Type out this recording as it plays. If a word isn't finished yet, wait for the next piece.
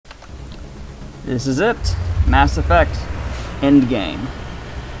This is it. Mass Effect. Endgame.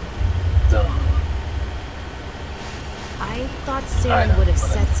 I thought Saren would have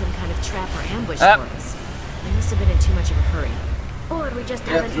set some kind of trap or ambush for us. I must have been in too much of a hurry. Or we just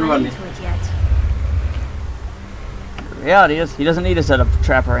haven't run into it yet. The reality is, he doesn't need to set up a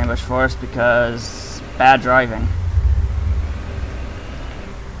trap or ambush for us because bad driving.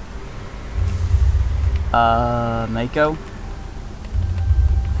 Mako?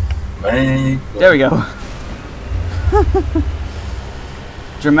 There we go.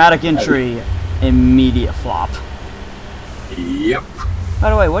 Dramatic entry, immediate flop. Yep. By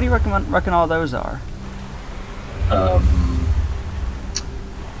the way, what do you reckon all those are?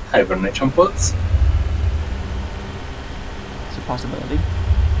 Hibernation pods. It's a possibility.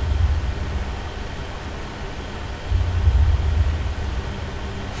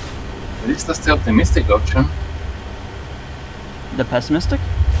 This is the optimistic option. The pessimistic?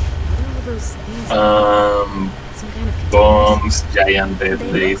 What are all those things? Some kind of Bombs, giant dead They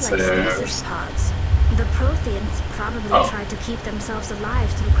look like lasers. stasis pods. The Protheans probably tried to keep themselves alive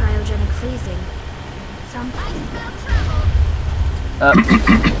through cryogenic freezing. Some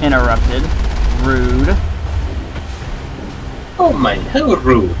Interrupted. Rude. Oh my, how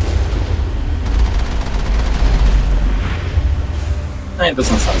rude. It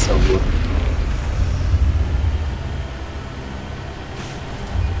doesn't sound so good.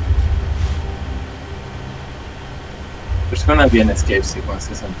 There's gonna be an escape sequence,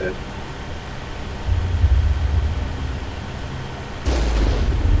 isn't there?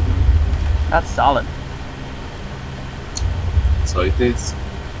 That's solid. So it is.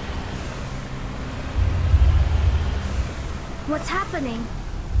 What's happening?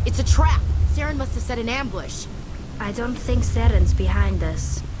 It's a trap. Saren must have set an ambush. I don't think Saren's behind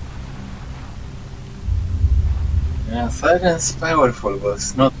this. Yeah, Saren's powerful, but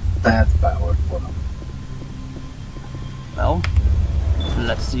it's not that powerful. Well,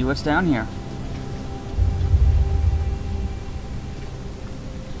 let's see what's down here.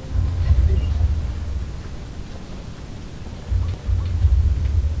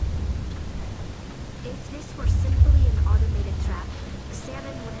 If this were simply an automated trap,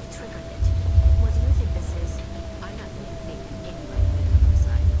 Saren would have triggered it. What do you think this is? I'm not going to think anybody on the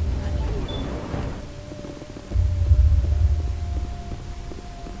side.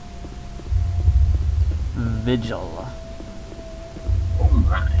 Vigil. Oh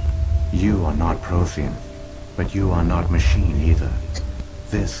my. You are not Prothean, but you are not machine either.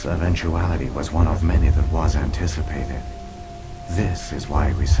 This eventuality was one of many that was anticipated. This is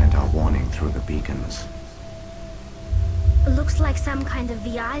why we sent our warning through the beacons. Looks like some kind of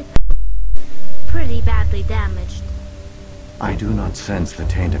VI. Pretty badly damaged. I do not sense the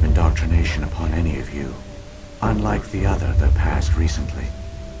taint of indoctrination upon any of you. Unlike the other that passed recently,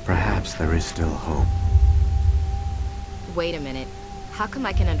 perhaps there is still hope. Wait a minute. How come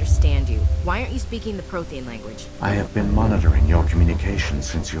I can understand you? Why aren't you speaking the Prothean language? I have been monitoring your communications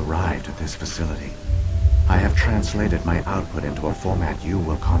since you arrived at this facility. I have translated my output into a format you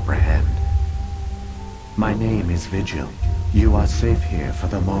will comprehend. My name is Vigil. You are safe here for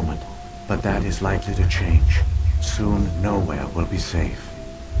the moment, but that is likely to change. Soon, nowhere will be safe.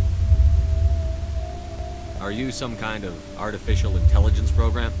 Are you some kind of artificial intelligence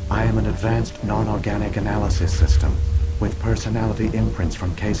program? I am an advanced non-organic analysis system, with personality imprints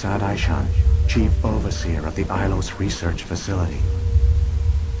from Kesad Aishan, Chief Overseer of the Ilos Research Facility.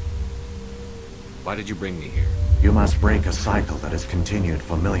 Why did you bring me here? You must break a cycle that has continued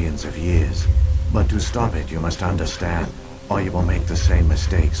for millions of years. But to stop it, you must understand, or you will make the same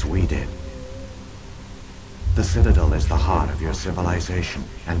mistakes we did. The Citadel is the heart of your civilization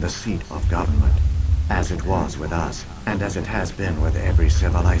and the seat of government, as it was with us, and as it has been with every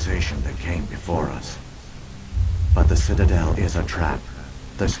civilization that came before us. But the Citadel is a trap.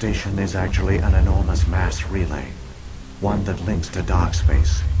 The station is actually an enormous mass relay, one that links to dark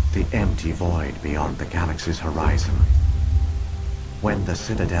space, the empty void beyond the galaxy's horizon. When the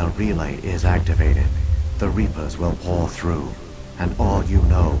Citadel relay is activated, the Reapers will pour through, and all you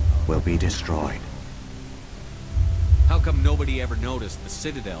know will be destroyed. How come nobody ever noticed the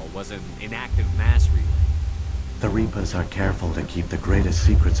Citadel was an inactive mass relay? The Reapers are careful to keep the greatest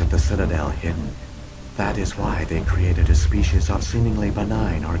secrets of the Citadel hidden. That is why they created a species of seemingly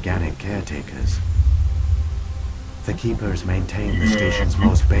benign organic caretakers. The Keepers maintain the station's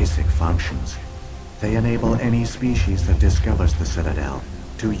most basic functions. They enable any species that discovers the Citadel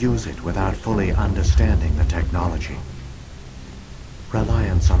to use it without fully understanding the technology.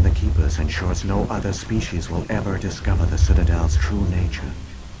 Reliance on the Keepers ensures no other species will ever discover the Citadel's true nature.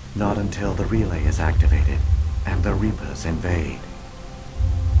 Not until the relay is activated and the Reapers invade.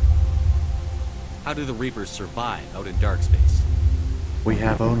 How do the Reapers survive out in dark space? We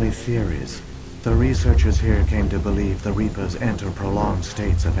have only theories. The researchers here came to believe the Reapers enter prolonged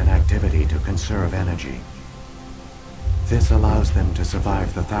states of inactivity to conserve energy. This allows them to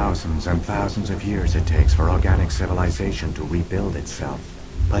survive the thousands and thousands of years it takes for organic civilization to rebuild itself.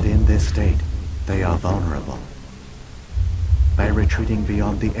 But in this state, they are vulnerable. By retreating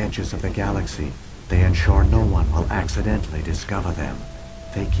beyond the edges of the galaxy, they ensure no one will accidentally discover them.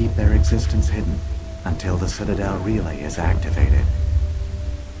 They keep their existence hidden until the Citadel relay is activated.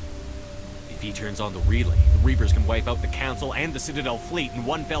 If he turns on the relay, the Reapers can wipe out the Council and the Citadel fleet in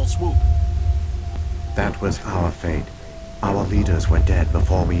one fell swoop. That was our fate. Our leaders were dead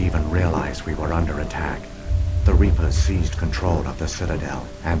before we even realized we were under attack. The Reapers seized control of the Citadel,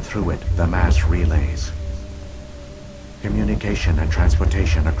 and through it, the mass relays. Communication and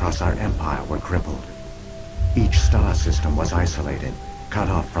transportation across our empire were crippled. Each star system was isolated, cut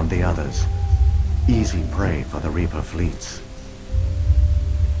off from the others. Easy prey for the Reaper fleets.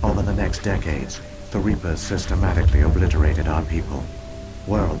 Over the next decades, the Reapers systematically obliterated our people.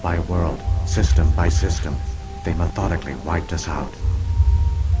 World by world, system by system, they methodically wiped us out.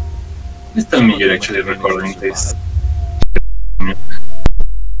 Please tell me you're actually recording this.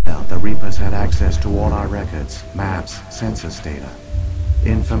 The Reapers had access to all our records, maps, census data.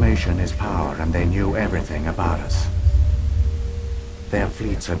 Information is power, and they knew everything about us. Their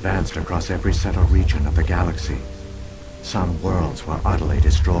fleets advanced across every settled region of the galaxy. Some worlds were utterly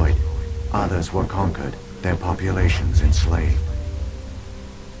destroyed, others were conquered, their populations enslaved.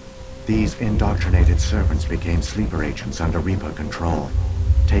 These indoctrinated servants became sleeper agents under Reaper control.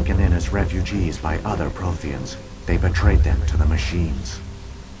 Taken in as refugees by other Protheans, they betrayed them to the machines.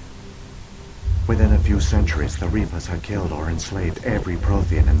 Within a few centuries, the Reapers had killed or enslaved every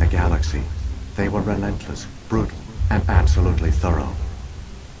Prothean in the galaxy. They were relentless, brutal, and absolutely thorough.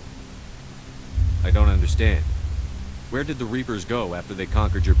 I don't understand. Where did the Reapers go after they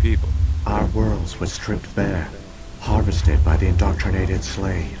conquered your people? Our worlds were stripped bare, harvested by the indoctrinated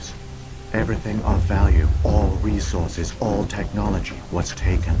slaves. Everything of value, all resources, all technology was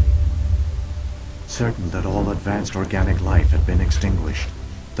taken. Certain that all advanced organic life had been extinguished,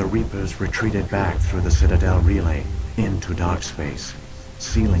 the Reapers retreated back through the Citadel relay into dark space,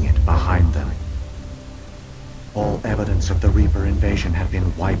 sealing it behind them. All evidence of the Reaper invasion had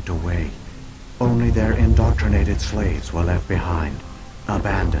been wiped away. Only their indoctrinated slaves were left behind,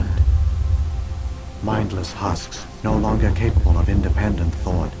 abandoned. Mindless husks, no longer capable of independent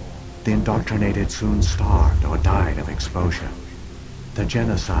thought, the indoctrinated soon starved or died of exposure. The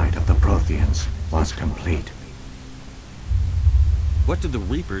genocide of the Protheans was complete. What do the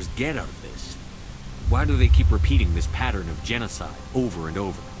Reapers get out of this? Why do they keep repeating this pattern of genocide over and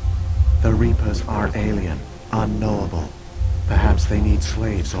over? The Reapers are alien, unknowable. Perhaps they need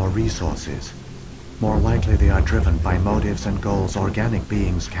slaves or resources. More likely they are driven by motives and goals organic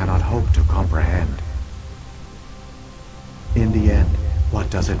beings cannot hope to comprehend. In the end, what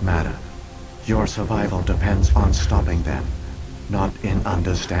does it matter? Your survival depends on stopping them, not in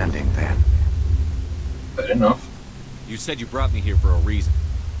understanding them. Fair enough. You said you brought me here for a reason.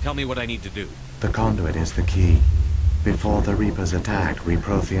 Tell me what I need to do. The conduit is the key. Before the Reapers attacked, we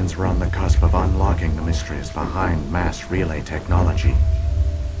Protheans were on the cusp of unlocking the mysteries behind mass relay technology.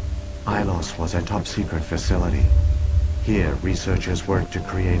 Ilos was a top-secret facility. Here, researchers worked to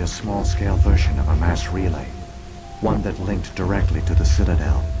create a small-scale version of a mass relay, one that linked directly to the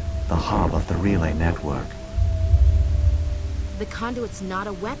Citadel, the hub of the relay network. The conduit's not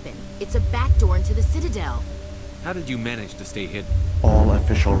a weapon. It's a backdoor into the Citadel. How did you manage to stay hidden? All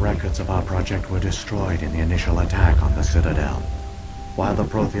official records of our project were destroyed in the initial attack on the Citadel. While the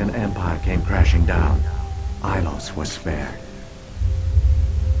Prothean Empire came crashing down, Ilos was spared.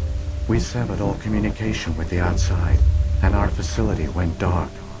 We severed all communication with the outside, and our facility went dark.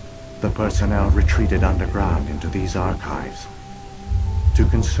 The personnel retreated underground into these archives. To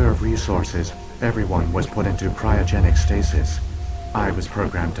conserve resources, everyone was put into cryogenic stasis. I was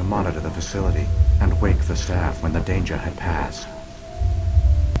programmed to monitor the facility and wake the staff when the danger had passed.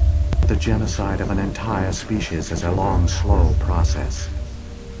 The genocide of an entire species is a long, slow process.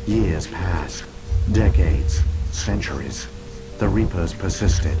 Years passed, decades, centuries. The Reapers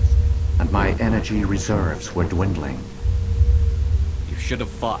persisted, and my energy reserves were dwindling. You should have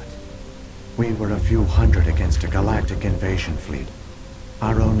fought. We were a few hundred against a galactic invasion fleet.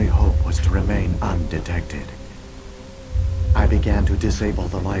 Our only hope was to remain undetected. I began to disable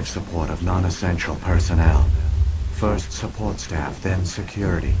the life support of non-essential personnel. First support staff, then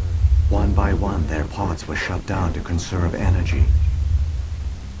security. One by one, their pods were shut down to conserve energy.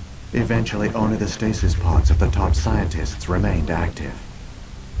 Eventually, only the stasis pods of the top scientists remained active.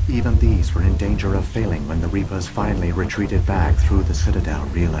 Even these were in danger of failing when the Reapers finally retreated back through the Citadel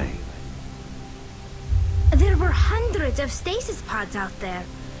relay. There were hundreds of stasis pods out there.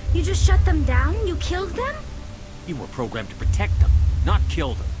 You just shut them down? You killed them? You were programmed to protect them, not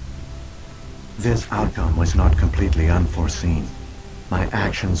kill them. This outcome was not completely unforeseen. My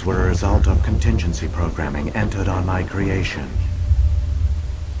actions were a result of contingency programming entered on my creation.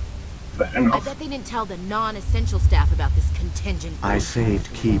 Fair I enough. bet they didn't tell the non-essential staff about this contingent. I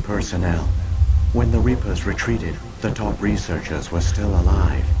saved key personnel. When the Reapers retreated, the top researchers were still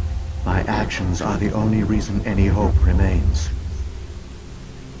alive. My actions are the only reason any hope remains.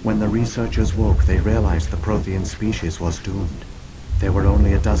 When the researchers woke, they realized the Prothean species was doomed. There were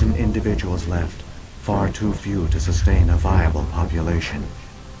only a dozen individuals left, far too few to sustain a viable population.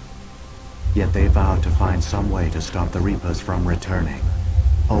 Yet they vowed to find some way to stop the Reapers from returning.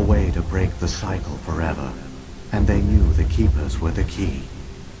 A way to break the cycle forever. And they knew the Keepers were the key.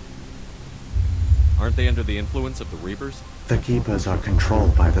 Aren't they under the influence of the Reapers? The Keepers are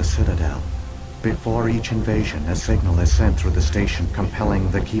controlled by the Citadel. Before each invasion, a signal is sent through the station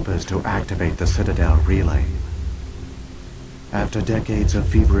compelling the Keepers to activate the Citadel relay. After decades of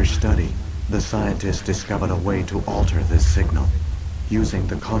feverish study, the scientists discovered a way to alter this signal. Using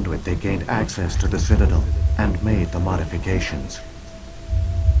the conduit, they gained access to the Citadel and made the modifications.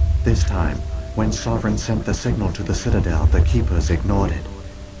 This time, when Sovereign sent the signal to the Citadel, the Keepers ignored it.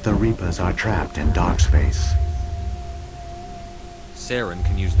 The Reapers are trapped in dark space. Saren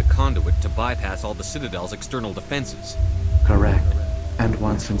can use the conduit to bypass all the Citadel's external defenses. Correct. And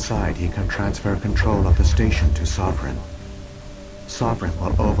once inside, he can transfer control of the station to Sovereign. Sovereign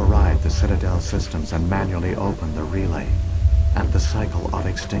will override the Citadel systems and manually open the relay. And the cycle of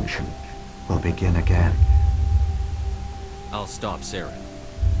extinction will begin again. I'll stop Saren.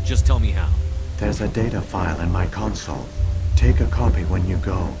 Just tell me how. There's a data file in my console. Take a copy when you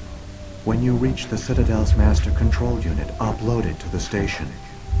go. When you reach the Citadel's master control unit, upload it to the station.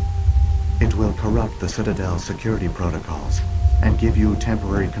 It will corrupt the Citadel's security protocols and give you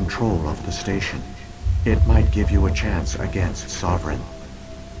temporary control of the station. It might give you a chance against Sovereign.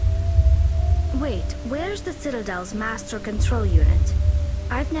 Wait, where's the Citadel's master control unit?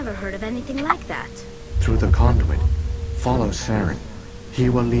 I've never heard of anything like that. Through the conduit, follow Saren. He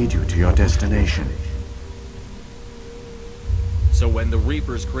will lead you to your destination. So when the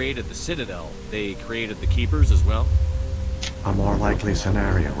Reapers created the Citadel, they created the Keepers as well? A more likely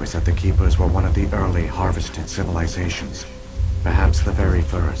scenario is that the Keepers were one of the early harvested civilizations. Perhaps the very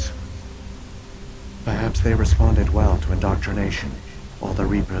first. Perhaps they responded well to indoctrination, or the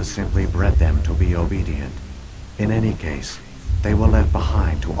Reapers simply bred them to be obedient. In any case, they were left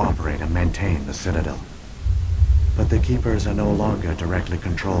behind to operate and maintain the Citadel. But the Keepers are no longer directly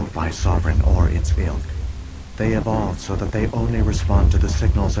controlled by Sovereign or its ilk. They evolved so that they only respond to the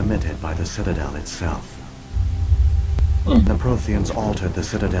signals emitted by the Citadel itself. The Protheans altered the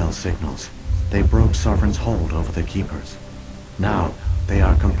Citadel's signals. They broke Sovereign's hold over the Keepers. Now, they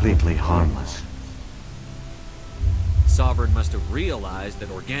are completely harmless. Sovereign must have realized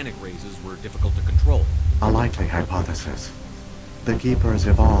that organic races were difficult to control. A likely hypothesis. The Keepers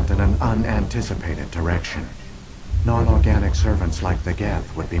evolved in an unanticipated direction. Non-organic servants like the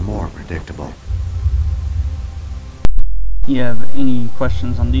Geth would be more predictable. You have any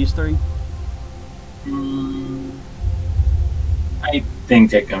questions on these three? I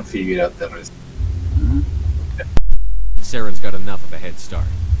think I can figure out the rest. Saren's got enough of a head start.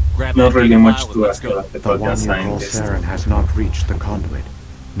 Grab Not that really data much file and to let's ask go. about the The one podcast you call scientist. Saren has not reached the conduit.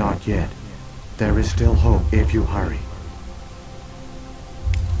 Not yet. There is still hope if you hurry.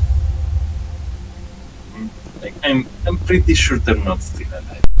 Like, I'm pretty sure they're not still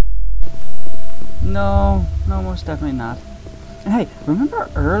alive. No, most definitely not. And hey, remember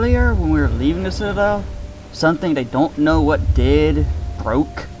earlier when we were leaving the Citadel? Something they don't know what did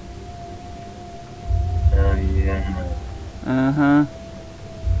broke? Yeah. Uh-huh.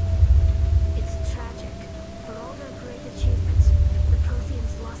 It's tragic. For all their great achievements, the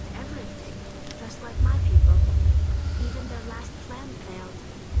Protheans lost everything, just like my people. Even their last plan failed.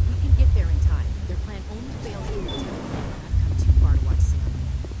 We can get there in time. Their plan only fails in the temple. I've come too far to watch Saren.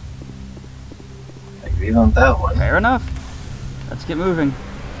 I agree on that one. Fair enough. Let's get moving.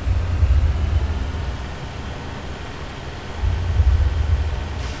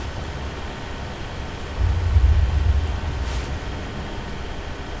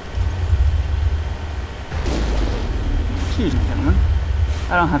 Excuse me, gentlemen.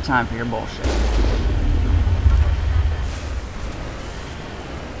 I don't have time for your bullshit.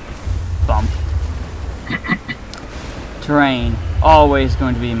 Bump. Terrain. Always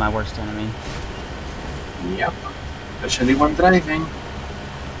going to be my worst enemy. Yep. Especially when driving.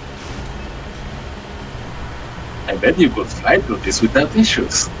 I bet you could fly through this without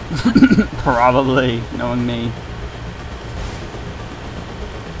issues. Probably, knowing me.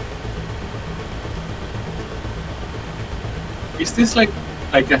 Is this like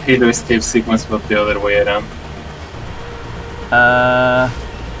a Halo escape sequence, but the other way around?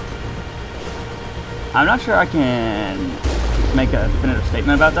 I'm not sure I can make a definitive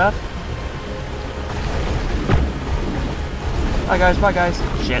statement about that. Bye guys, bye guys.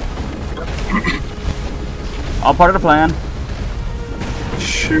 Shit. All part of the plan.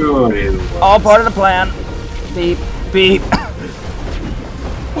 Sure it was. All part of the plan. Beep, beep.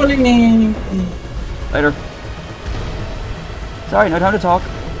 Later. Sorry, no time to talk.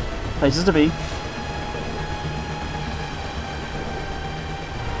 Places to be.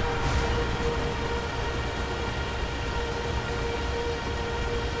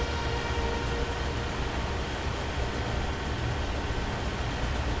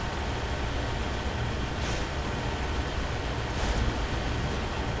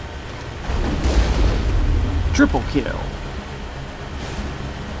 Triple kill.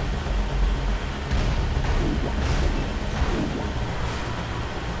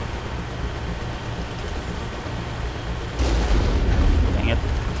 Dang it.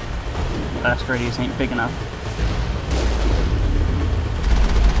 Blast radius ain't big enough.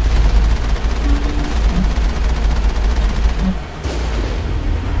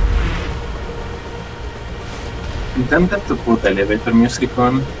 I'm tempted to put elevator music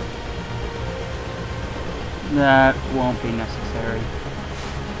on. That won't be necessary.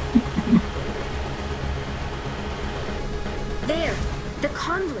 There! The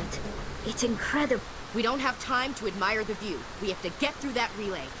conduit! It's incredible. We don't have time to admire the view. We have to get through that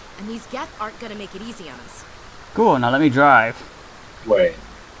relay. And these Geth aren't gonna make it easy on us. Cool, now let me drive. Wait.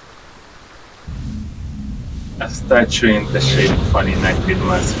 A statue in the shape of an inactive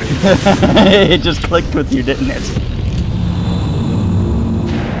master. It just clicked with you, didn't it?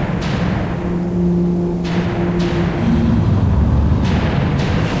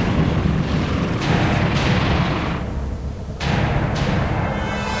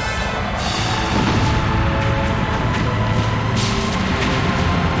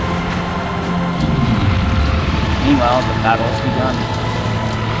 Meanwhile, the battle has begun.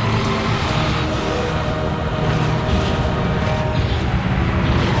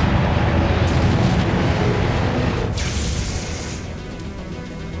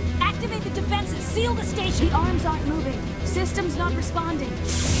 Activate the defenses! Seal the station! The arms aren't moving. Systems not responding.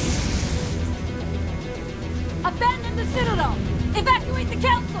 Abandon the Citadel! Evacuate the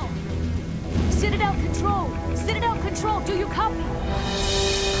Council! Citadel Control! Citadel Control, do you copy?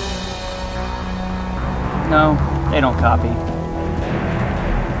 No, they don't copy.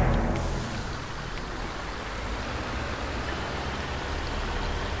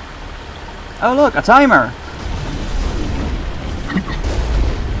 Oh look, a timer!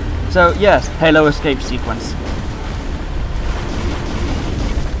 So yes, Halo escape sequence.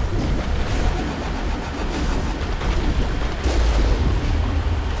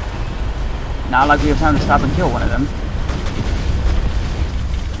 Not like we have time to stop and kill one of them.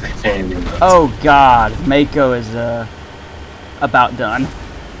 Oh god, Mako is about done.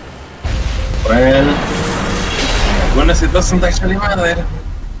 Well, goodness, it doesn't actually matter.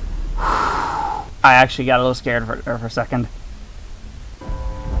 I actually got a little scared for a second.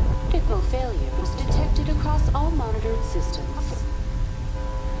 Critical failure was detected across all monitored systems.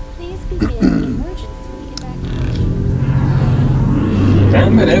 Please begin emergency evacuation.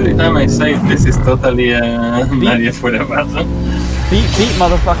 Damn it, every time I say it, this is totally Mario for the battle. Beat,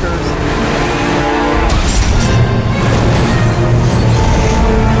 motherfuckers!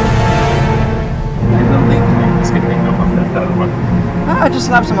 I don't think it's getting up on that other one. Ah, just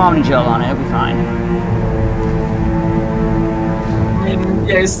slap some Omni Gel on it, it'll be fine. And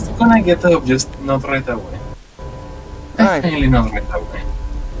yeah, it's gonna get up, just not right away. Alright. Definitely not right away.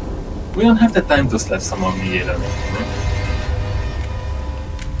 We don't have the time to slap some on me yet, you know?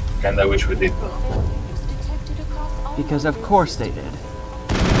 Kinda wish we did though. Because of course they did.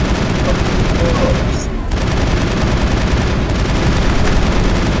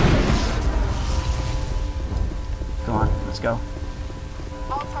 Come on, let's go.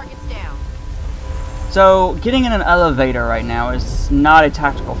 All targets down. So, getting in an elevator right now is not a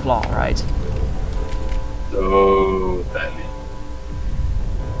tactical flaw, right? Totally.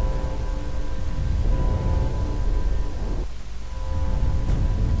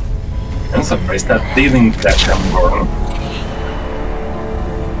 I'm surprised that didn't crash and burn.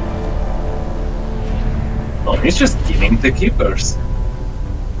 No, he's just killing the keepers.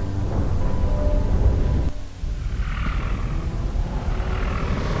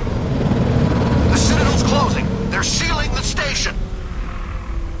 The Citadel's closing. There's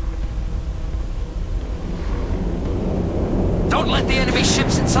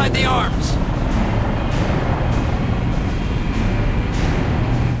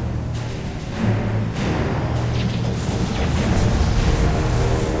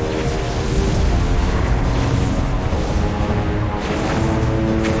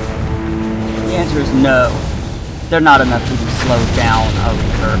no. They're not enough to even slow down a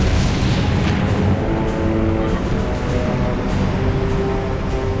Reaper.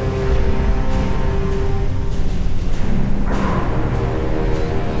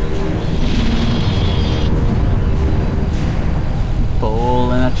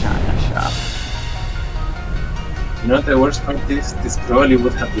 Bull in a china shop. You know, the worst part is, this probably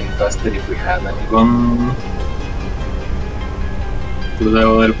would have been faster if we hadn't gone to the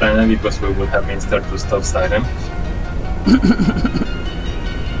other planet, because we would have been start to stop Saren.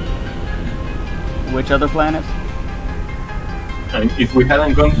 Which other planet? And if we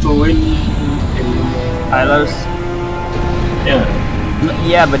hadn't gone to it, Ilos? yeah.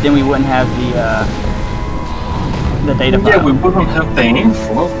 Yeah, but then we wouldn't have the data file. Yeah, we wouldn't have the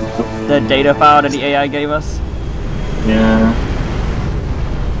info. The data file that the AI gave us? Yeah.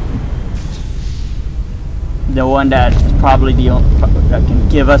 The one that's probably the only that can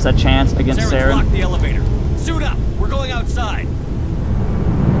give us a chance against Saren's Saren. locked the elevator. Suit up. We're going outside.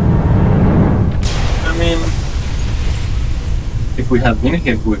 I mean, if we had been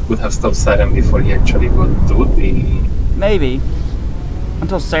here, we could have stopped Saren before he actually got to the... Maybe.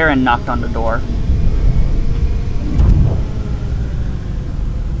 Until Saren knocked on the door.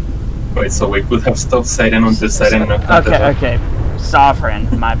 Wait, so we could have stopped Saren until Saren knocked on the door? Okay. Sovereign,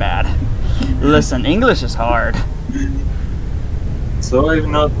 my bad. Listen, English is hard. So I've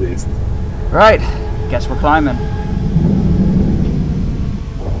noticed. Right, guess we're climbing.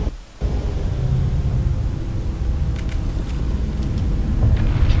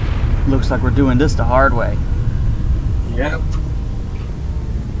 Looks like we're doing this the hard way. Yep.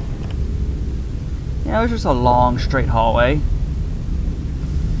 Yeah, it was just a long, straight hallway.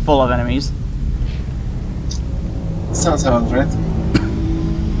 Full of enemies. Sounds about right.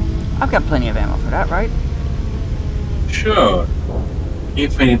 I've got plenty of ammo for that, right? Sure.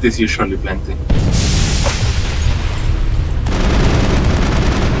 Infinite is usually plenty.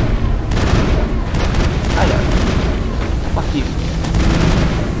 I know. Fuck you.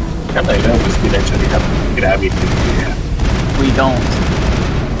 And I know we still actually have gravity here. We don't.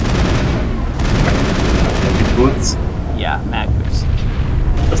 Gravity boots. Yeah, mag boots.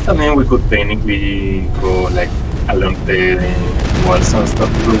 Does that mean we could technically go like along the walls and stuff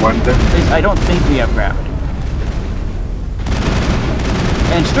if we wanted? I don't think we have gravity.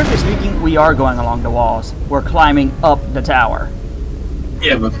 And strictly speaking, we are going along the walls. We're climbing up the tower.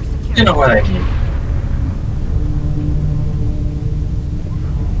 Yeah, but you know what I mean.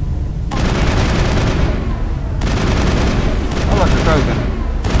 Oh look, it's broken.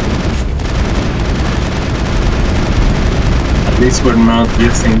 At least we're not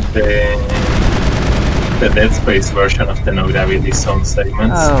using the Dead Space version of the no gravity zone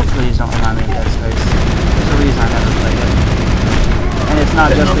segments. Oh, please don't remind me of Dead Space. There's a reason I never played it. And it's not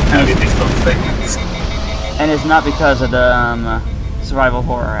The just no gravity zone segments. and it's not because of the survival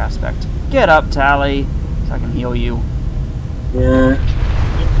horror aspect. Get up, Tally, so I can heal you. Yeah.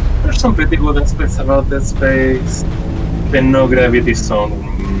 There's some pretty good aspects about Dead Space. The no gravity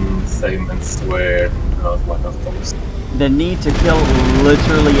zone segments were not one of those. The need to kill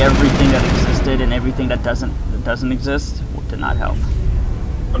literally everything that existed and everything that doesn't exist did not help.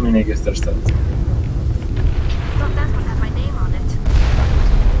 I mean, I guess there's that. Thought that would have my name on it.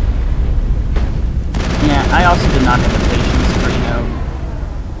 Yeah, I also did not have the patience for, you know,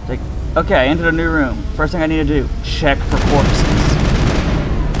 like, okay, I entered a new room. First thing I need to do, check for corpses.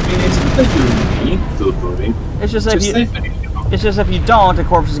 I mean, it's not that you need to do it. It's just that Just if safe you, it, you know. it's just if you don't, the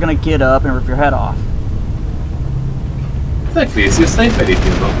corpse is gonna get up and rip your head off. Exactly, it's just safe edit,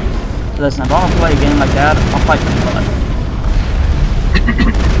 you know. Listen, if I want to play a game like that, I'll fight the blood.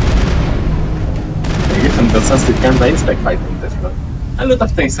 I guess in that sense it kinda is like fighting the flood. A lot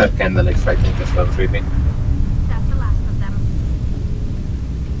of things are kinda like fighting the flood, really. That's the last of them.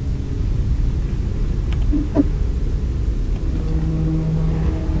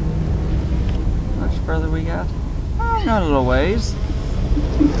 How much further we got? Oh, not a little ways.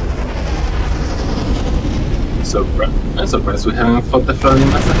 I'm surprised we haven't fought the flood in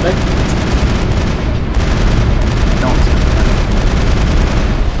Mass Effect. Don't.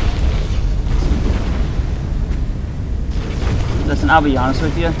 Listen, I'll be honest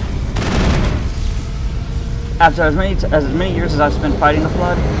with you. After as many years as I've spent fighting the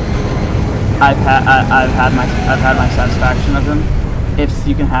flood, I've had my satisfaction of them, if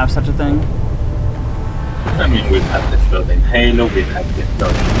you can have such a thing. I mean, we've had the flood in Halo, we've had the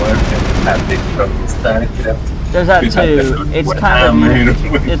flood in Warfare, we've had the flood in StarCraft. There's that We've had the too. flood in It's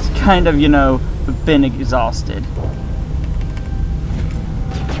Warhammer. it's kind of, you know, been exhausted.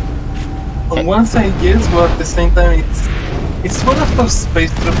 On one side, yes, but at the same time, it's one of those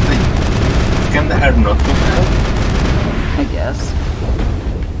space troop things kinda hard not to have. I guess.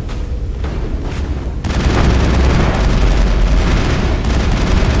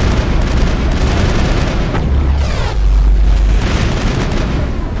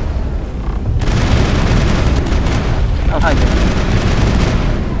 Oh, hi there.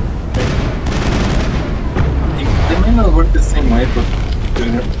 They may not work the same way, but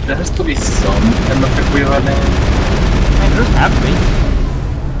there has to be some kind of equivalent. I mean, it doesn't have to be.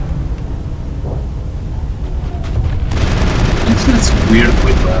 It's weird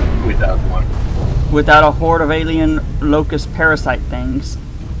with that one. Without a horde of alien locust parasite things.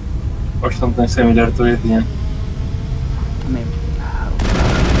 Or something similar to it, yeah. I mean,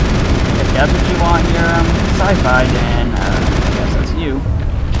 if that's what you want in your sci-fi, then I guess that's you.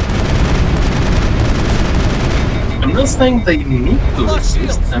 I'm not saying they need to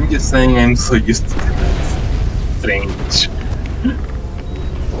resist, I'm just saying I'm so used to that. Strange.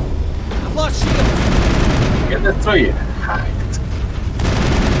 I've lost shield. Get destroyed. Hacked.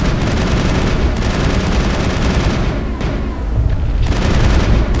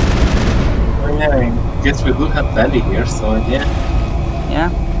 Oh yeah, I guess we do have Tali here, so yeah. Yeah.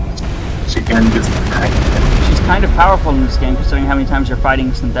 She can just hack them. She's kind of powerful in this game, considering how many times you're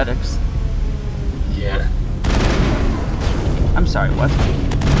fighting synthetics. Yeah. I'm sorry, what?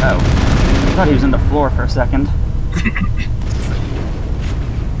 Oh. I thought he was in the floor for a second.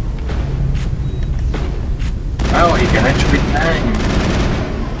 Oh, he can actually climb.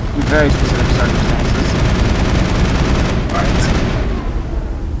 In very specific circumstances. Right.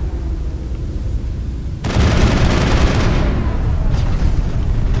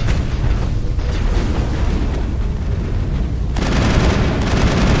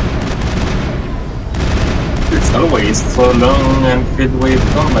 It's always so long and filled with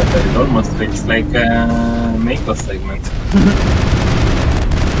combat that it almost feels like a Mako segment.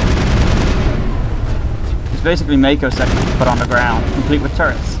 It's basically Mako segment put on the ground, complete with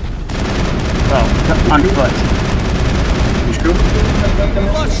turrets. Well, on foot.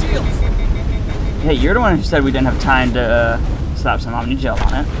 Lost shield. Hey, you're the one who said we didn't have time to slap some Omni gel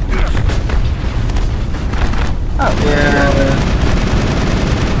on it. Oh. Yeah.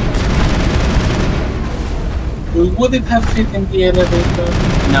 Would it have fit in the elevator?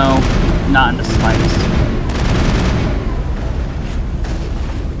 No, not in the slightest.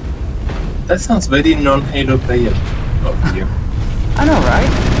 That sounds very non-Halo player of you. I know, right?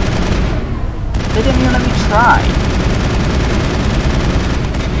 They didn't even let me try.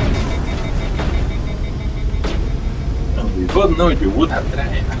 And we both know you would have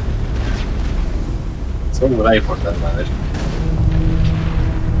tried. So would I, for that matter.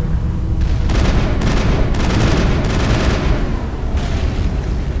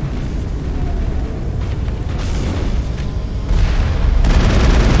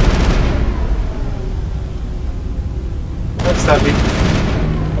 Sally.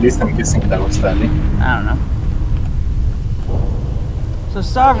 At least I'm guessing that was Sally. I don't know. So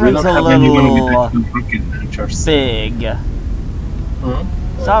Sovereign's a little big. Hmm?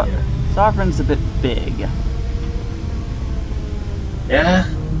 Sovereign's a bit big. Yeah.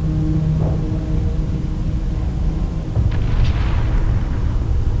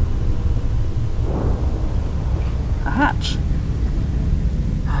 A hatch.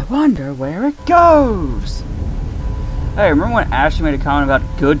 I wonder where it goes. Hey, remember when Ashley made a comment about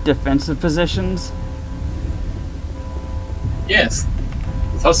good defensive positions? Yes.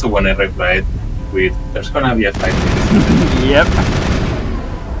 It's also when I replied with, there's gonna be a fight with this. Yep.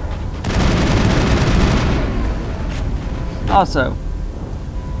 Also,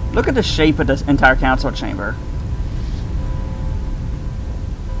 look at the shape of this entire council chamber.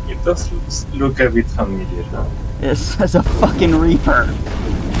 It does look a bit familiar now. It's a fucking Reaper.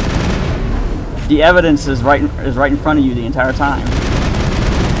 The evidence is right in front of you the entire time.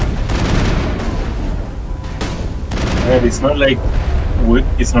 And it's not like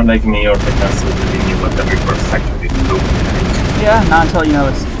me or the council telling you what the Reapers actually look like. Yeah, not until you know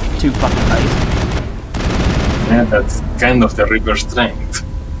it's too fucking late. Yeah, that's kind of the Reaper's strength.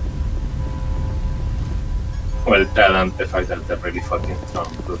 Well, that and the fact that they're really fucking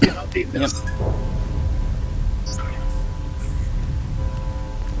strong to details. Yep.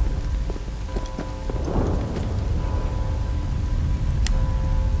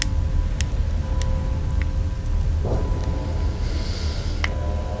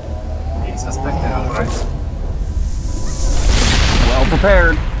 Suspected, alright. Well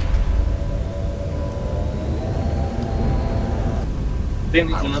prepared. Then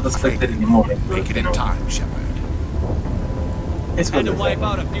it's not suspected anymore. Make it in time, Shepard. It's Had to wipe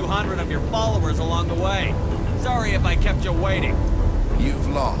out a few hundred of your followers along the way. Sorry if I kept you waiting. You've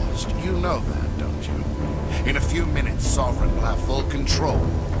lost. You know that. told you. In a few minutes, Sovereign will have full control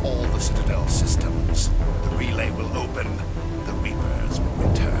of all the Citadel systems. The relay will open. The Reapers will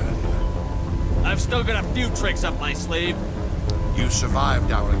return. I've still got a few tricks up my sleeve. You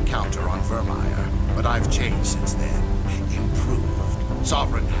survived our encounter on Vermeer, but I've changed since then. Improved.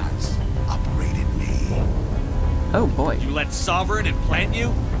 Sovereign has upgraded me. Oh boy. You let Sovereign implant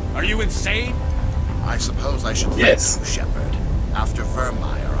you? Are you insane? I suppose I should thank Yes. you, Shepard. After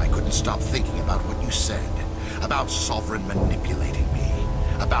Vermeer, I couldn't stop thinking about what you said. About Sovereign manipulating me.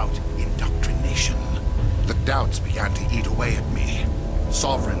 About indoctrination. The doubts began to eat away at me.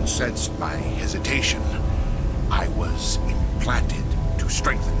 Sovereign sensed my hesitation. I was implanted to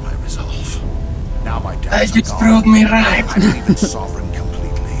strengthen my resolve. Now my doubts It's are proved gone. me right. I believe in Sovereign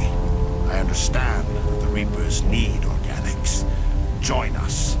completely. I understand that the Reapers need organics. Join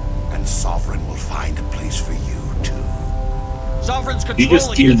us, and Sovereign will find a place for you, too. Sovereign's You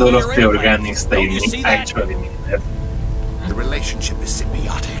just controlling killed all nuclear of the implants. organics Don't they you see that? actually needed. The relationship is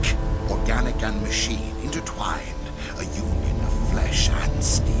symbiotic. Organic and machine intertwined. A union of flesh and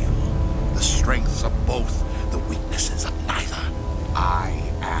steel. The strengths of both, the weaknesses of neither. I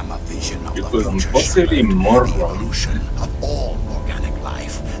am a vision of You the couldn't future, possibly Shepard. more The wrong. evolution of all organic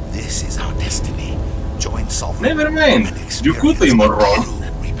life. This is our destiny. Join Sovereign. Never mind. and You could be experience more a wrong. true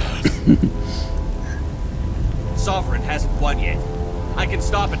rebirth. Sovereign hasn't won yet. I can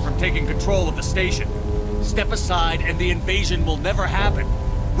stop it from taking control of the station. Step aside and the invasion will never happen.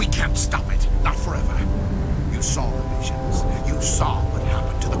 We can't stop it. Not forever. You saw the visions. You saw what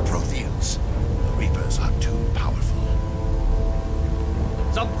happened to the Protheans. The Reapers are too powerful.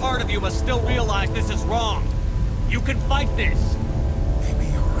 Some part of you must still realize this is wrong. You can fight this. Maybe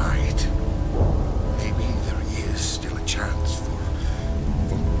you're right. Maybe there is still a chance for...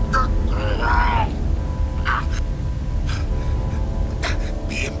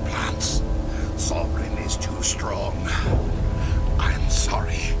 The implants. Sovereign is too strong. I'm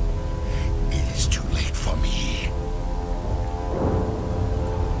sorry. It is too late for me.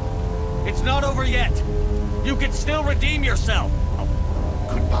 It's not over yet. You can still redeem yourself.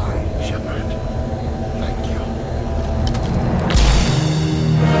 Goodbye, Shepard. Thank you.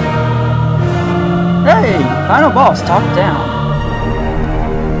 Hey, final boss, top down.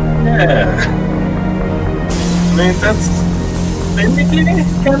 Yeah. I mean, that's technically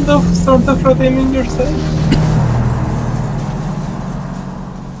kind of sort of redeeming yourself.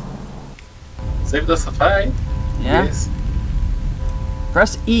 Saved us a fight. Yeah. Yes.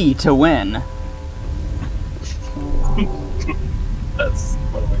 Press E to win. That's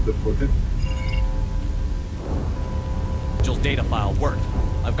one way to put it. Angel's data file worked.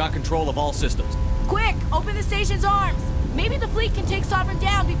 I've got control of all systems. Quick, open the station's arms. Maybe the fleet can take Sovereign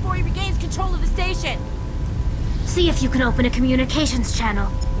down before he regains control of the station. See if you can open a communications channel.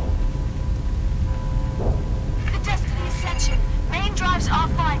 The Destiny Ascension. Main drives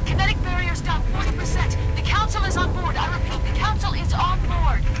offline. Kinetic barriers down 40%. The Council is on board. I repeat, the Council is on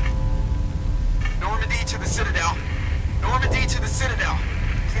board. Normandy to the Citadel. Normandy to the Citadel.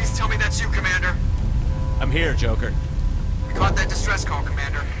 Please tell me that's you, Commander. I'm here, Joker. We caught that distress call,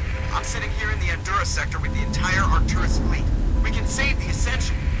 Commander. I'm sitting here in the Endura sector with the entire Arcturus fleet. We can save the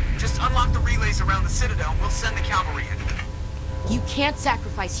Ascension. Just unlock the relays around the Citadel, we'll send the cavalry in. You can't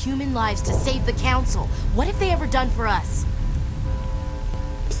sacrifice human lives to save the Council. What have they ever done for us?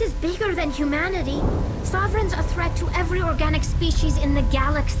 This is bigger than humanity. Sovereign's a threat to every organic species in the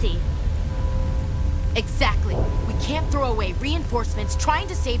galaxy. Exactly. We can't throw away reinforcements trying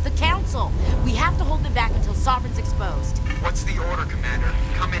to save the Council. We have to hold them back until Sovereign's exposed. What's the order, Commander?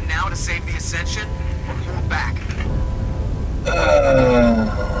 Come in now to save the Ascension, or hold back?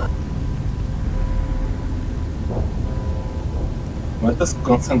 Let us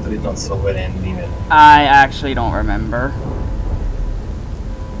concentrate on sovereignty. I actually don't remember.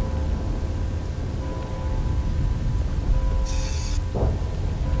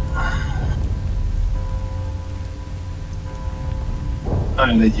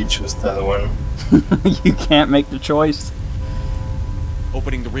 I'll let you choose that one. You can't make the choice.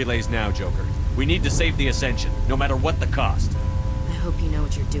 Opening the relays now, Joker. We need to save the Ascension, no matter what the cost. I hope you know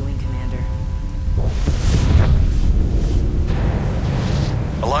what you're doing, Commander.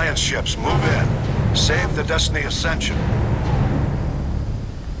 Alliance ships, move in. Save the Destiny Ascension.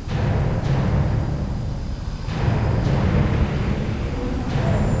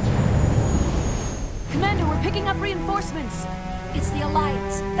 Commander, we're picking up reinforcements. It's the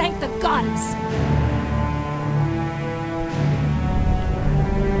Alliance. Thank the goddess.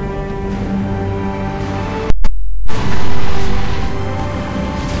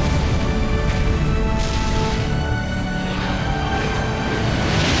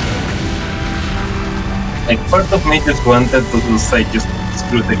 Like, part of me just wanted to do, say, just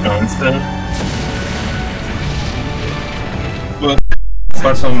screw the council. But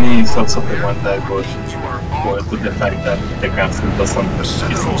part of me is also the one that would go to the fact that the council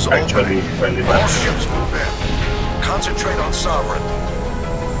isn't actually relevant. All ships move in. Concentrate on Sovereign.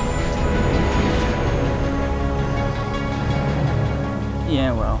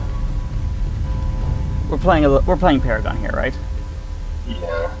 Yeah, well, we're playing Paragon here, right?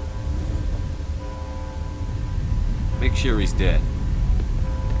 Yeah. Make sure he's dead.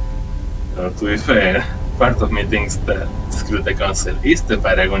 To be fair, part of me thinks that screw the council is the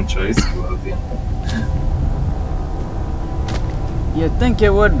Paragon choice. Well, yeah. You'd think it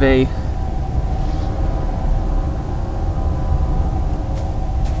would be.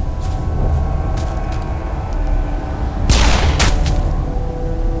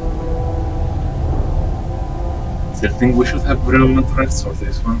 I think we should have relevant threats for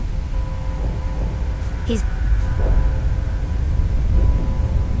this one. He's...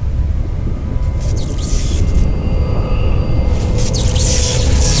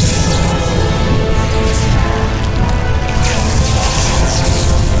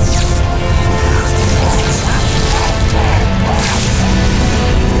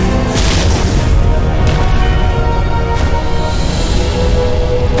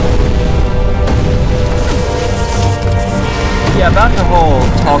 Yeah, about the whole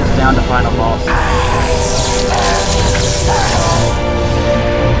talks down to final boss.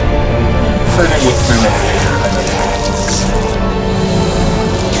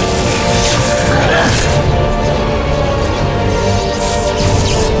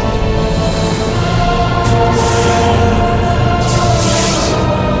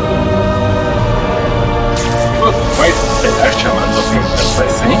 Wait, the Archman looking at I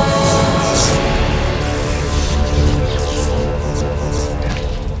see.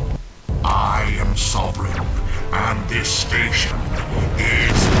 Sovereign, and this station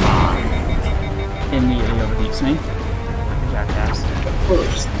is mine. Immediately overheats me. Jackass. Of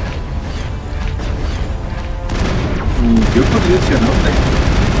course. You could use your nothing.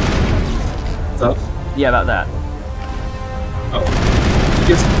 Stuff? Yeah, about that. Oh. You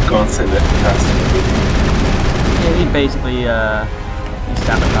just constantly cancel everything. Yeah, he basically, he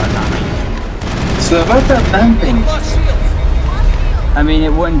sabotaged on me. So about that damn thing. I mean,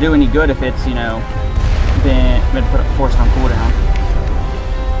 it wouldn't do any good if it's, you know, been forced on cooldown.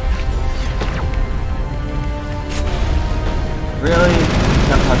 Really?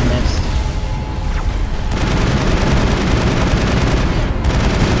 That was missed.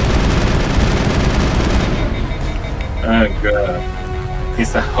 Oh god.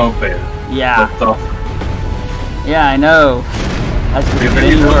 He's a hopper. Yeah. Tough. Yeah, I know. That's They what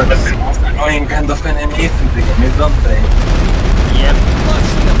really it look works. like the most annoying kind of enemies in the game, don't they? Yep.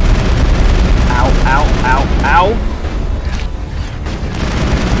 Ow, ow, ow, ow.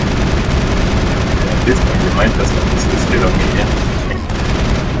 At this point, you might just want to see this little minion.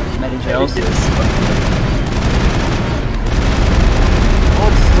 Medi-gels. Yes.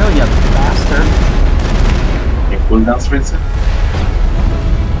 Hold still, you bastard. In cooldown streets.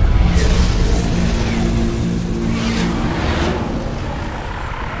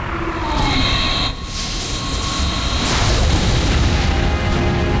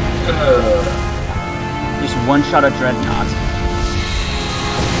 Just one shot of Dreadnought.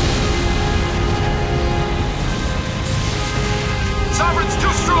 Sovereign's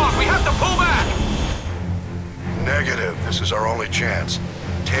too strong. We have to pull back. Negative. This is our only chance.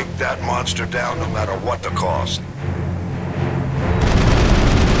 Take that monster down no matter what the cost.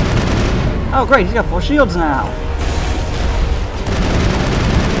 Oh great, he's got 4 shields now.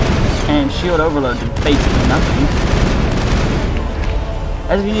 And shield overload did basically nothing.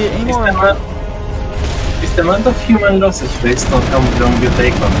 As if you need any more... Is the amount of human losses based on how long you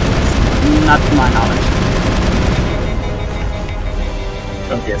take on this? Not to my knowledge.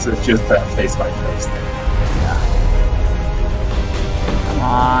 Okay, so it's just face by face. Yeah. Come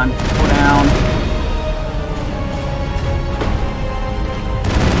on, go down.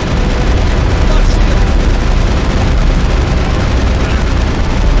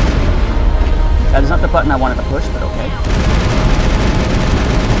 That is not the button I wanted to push, but okay.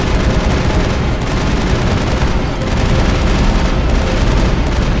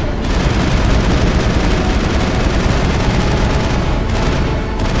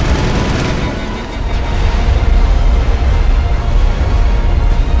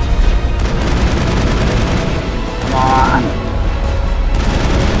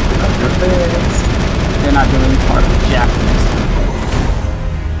 They're not doing part of Jack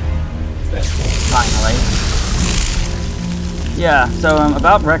finally. Yeah, so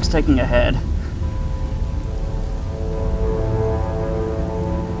about Rex taking ahead.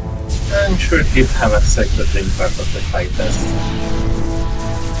 I'm sure he'd have accepted being part of the fighters.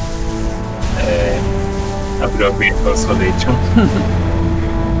 Appropriate consolation.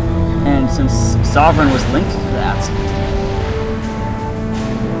 And since Sovereign was linked to that,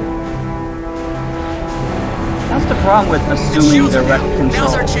 that's the problem with assuming direct control.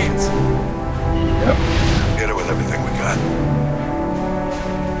 Now's our chance. Yep. Get it with everything we got.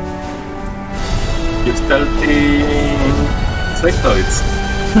 You stealthy sectoids.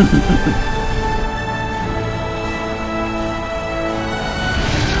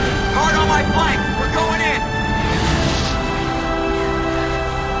 Hard on my flank. We're going in.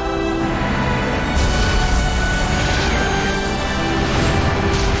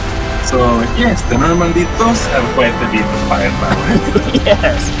 So yes, the Normandy does have quite a bit of firepower.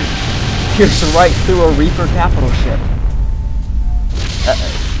 Yes. Pierce right through a Reaper capital ship.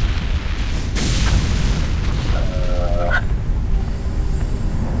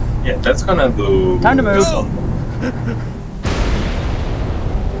 Yeah, that's gonna do. Time to move.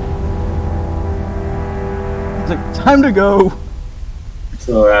 It's like, time to go.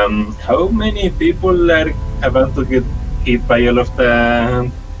 So, how many people are about to get hit by all of the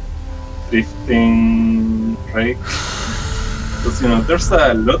drifting wrecks? Because, you know, there's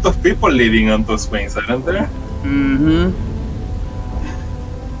a lot of people living on those wings, aren't there? Mm-hmm.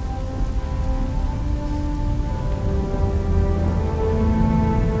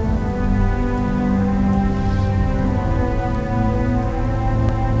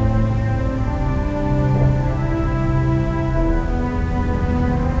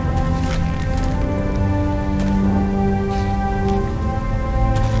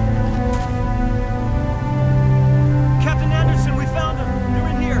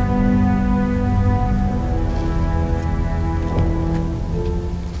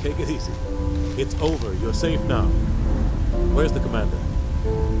 Safe now. Where's the commander?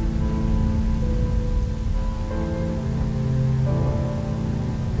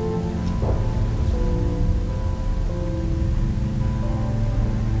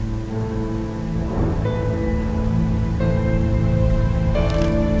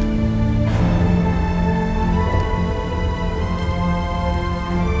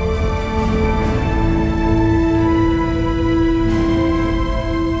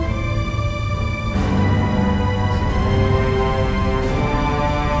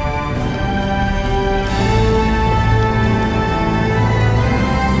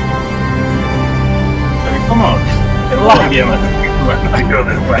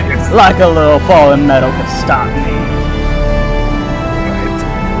 Like a little fallen metal could stop me. Right.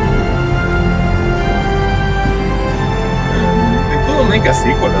 They could make a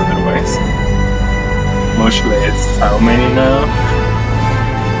sequel otherwise. Much less. How many now?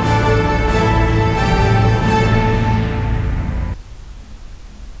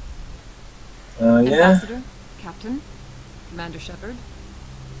 Yeah. Ambassador, Captain, Commander Shepard.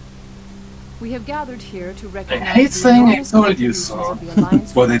 We have gathered here to recognize I hate saying I told you so, but I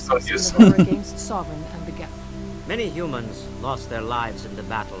told you so. Against Sovereign and the Geth. Many humans lost their lives in the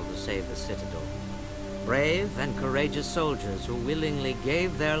battle to save the Citadel. Brave and courageous soldiers who willingly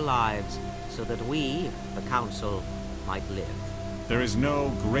gave their lives so that we, the Council, might live. There is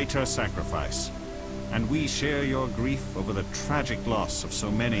no greater sacrifice, and we share your grief over the tragic loss of so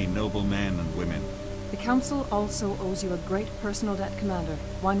many noble men and women. The Council also owes you a great personal debt, Commander,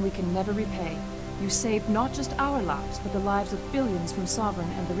 one we can never repay. You saved not just our lives, but the lives of billions from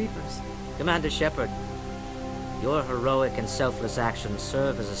Sovereign and the Reapers. Commander Shepard, your heroic and selfless actions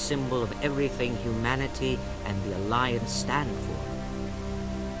serve as a symbol of everything humanity and the Alliance stand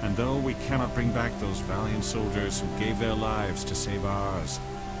for. And though we cannot bring back those valiant soldiers who gave their lives to save ours,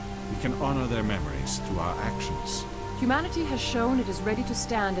 we can honor their memories through our actions. Humanity has shown it is ready to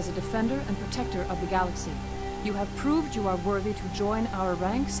stand as a defender and protector of the galaxy. You have proved you are worthy to join our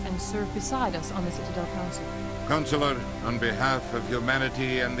ranks and serve beside us on the Citadel Council. Counselor, on behalf of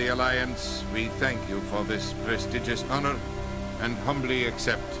humanity and the Alliance, we thank you for this prestigious honor and humbly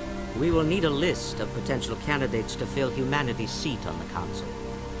accept. We will need a list of potential candidates to fill humanity's seat on the Council.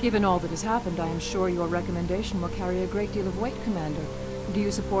 Given all that has happened, I am sure your recommendation will carry a great deal of weight, Commander. Do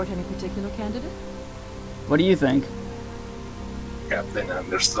you support any particular candidate? What do you think? Captain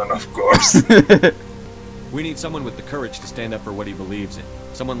Anderson, of course. We need someone with the courage to stand up for what he believes in.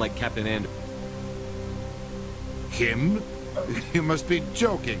 Someone like Captain Anderson. Him? You must be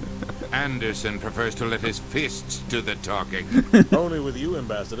joking. Anderson prefers to let his fists do the talking. Only with you,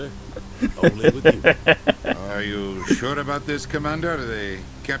 Ambassador. Only with you. Are you sure about this, Commander? The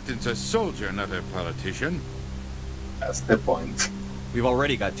captain's a soldier, not a politician. That's the point. We've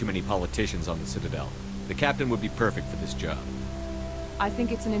already got too many politicians on the Citadel. The captain would be perfect for this job. I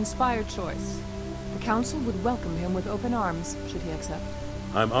think it's an inspired choice. The Council would welcome him with open arms, should he accept.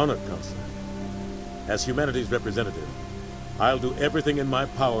 I'm honored, Counselor. As humanity's representative, I'll do everything in my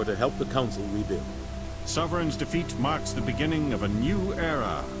power to help the Council rebuild. Sovereign's defeat marks the beginning of a new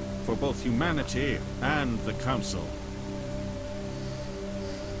era for both humanity and the Council.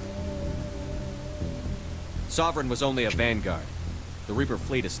 Sovereign was only a vanguard. The Reaper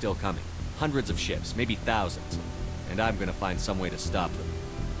fleet is still coming. Hundreds of ships, maybe thousands. And I'm gonna find some way to stop them.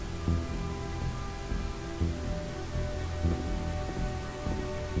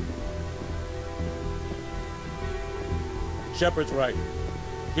 Shepard's right.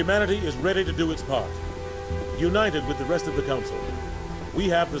 Humanity is ready to do its part. United with the rest of the Council, we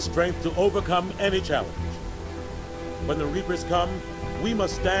have the strength to overcome any challenge. When the Reapers come, we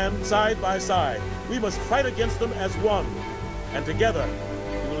must stand side by side. We must fight against them as one. And together,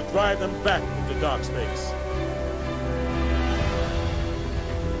 we will drive them back into dark space.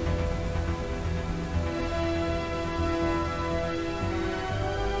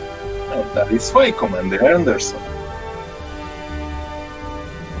 And that is why, Commander Anderson.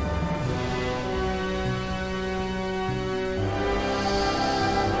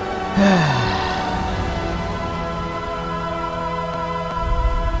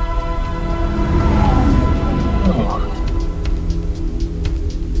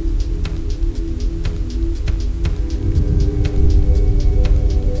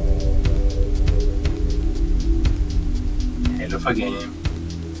 Hell of a game.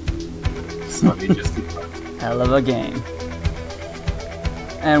 Sorry, just Hell of a game.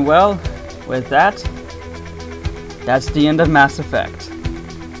 And well, with that, that's the end of Mass Effect.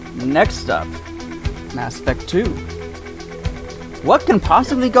 Next up, Mass Effect 2. What can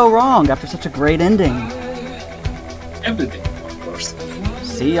possibly go wrong after such a great ending? Everything, of course.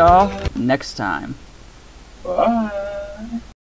 See y'all next time. Bye.